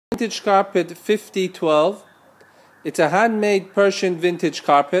Vintage Carpet 5012. It's a handmade Persian vintage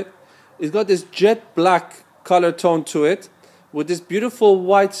carpet. It's got this jet black color tone to it, with this beautiful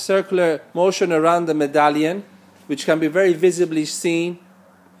white circular motion around the medallion, which can be very visibly seen.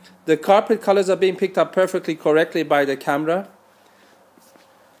 The carpet colors are being picked up perfectly correctly by the camera.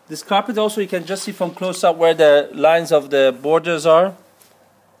 This carpet also, you can just see from close up where the lines of the borders are.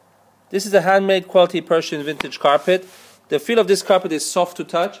 This is a handmade quality Persian vintage carpet. The feel of this carpet is soft to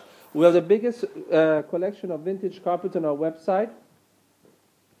touch. We have the biggest collection of vintage carpets on our website.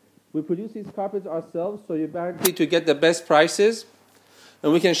 We produce these carpets ourselves, so you're guaranteed to get the best prices.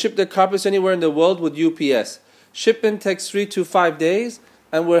 And we can ship the carpets anywhere in the world with UPS. Shipment takes 3 to 5 days,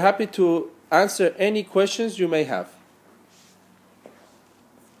 and we're happy to answer any questions you may have.